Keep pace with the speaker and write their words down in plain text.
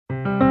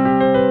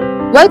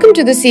Welcome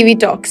to the CV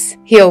Talks.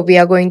 Here we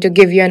are going to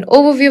give you an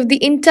overview of the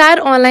entire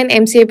online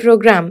MCA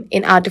program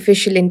in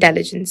Artificial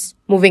Intelligence.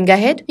 Moving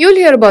ahead, you'll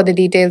hear about the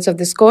details of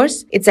this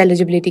course, its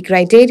eligibility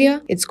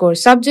criteria, its core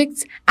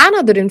subjects, and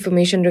other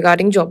information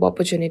regarding job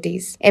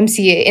opportunities.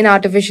 MCA in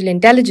Artificial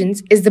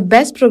Intelligence is the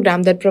best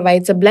program that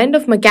provides a blend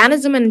of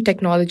mechanism and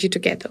technology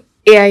together.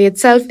 AI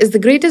itself is the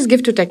greatest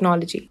gift to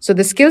technology, so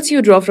the skills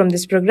you draw from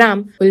this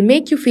program will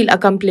make you feel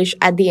accomplished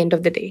at the end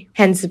of the day.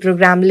 Hence, the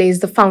program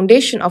lays the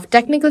foundation of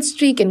technical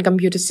streak in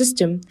computer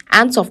system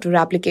and software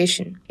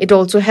application. It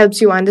also helps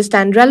you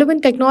understand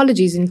relevant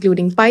technologies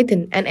including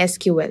Python and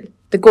SQL.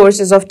 The course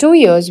is of 2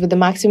 years with a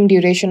maximum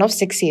duration of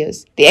 6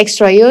 years. The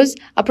extra years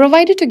are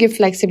provided to give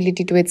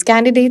flexibility to its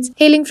candidates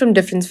hailing from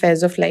different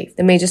spheres of life.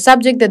 The major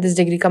subjects that this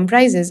degree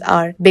comprises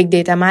are big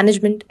data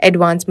management,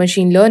 advanced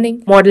machine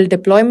learning, model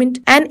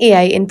deployment, and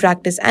AI in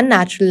practice and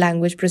natural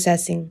language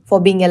processing.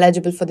 For being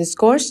eligible for this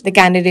course, the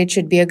candidate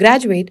should be a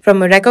graduate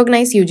from a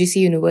recognized UGC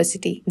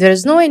university. There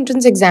is no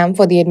entrance exam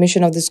for the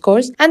admission of this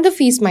course, and the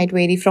fees might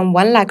vary from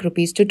 1 lakh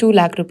rupees to 2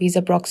 lakh rupees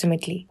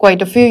approximately.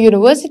 Quite a few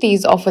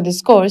universities offer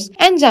this course,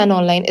 and Jan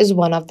Online is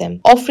one of them,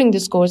 offering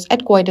this course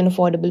at quite an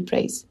affordable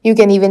price. You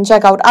can even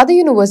check out other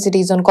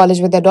universities on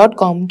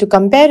collegevidya.com to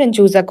compare and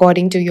choose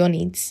according to your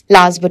needs.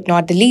 Last but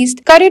not the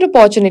least, career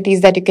opportunities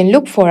that you can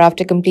look for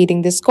after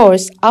completing this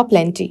course are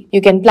plenty.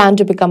 You can plan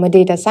to become a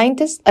data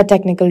scientist, a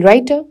technical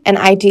writer, an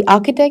IT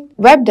architect,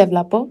 web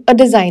developer, a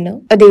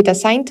designer, a data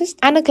scientist,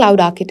 and a cloud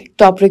architect.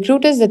 Top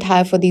recruiters that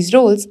hire for these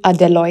roles are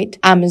Deloitte,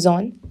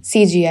 Amazon,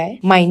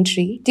 CGI,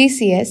 Mindtree,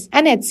 TCS,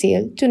 and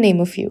HCL, to name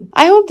a few.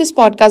 I hope this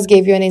podcast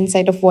gave you an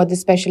insight of what this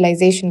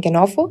specialization can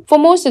offer. For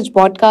more such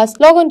podcasts,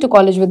 log on to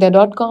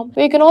collegevidya.com,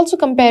 where you can also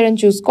compare and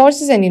choose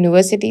courses and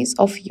universities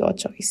of your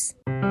choice.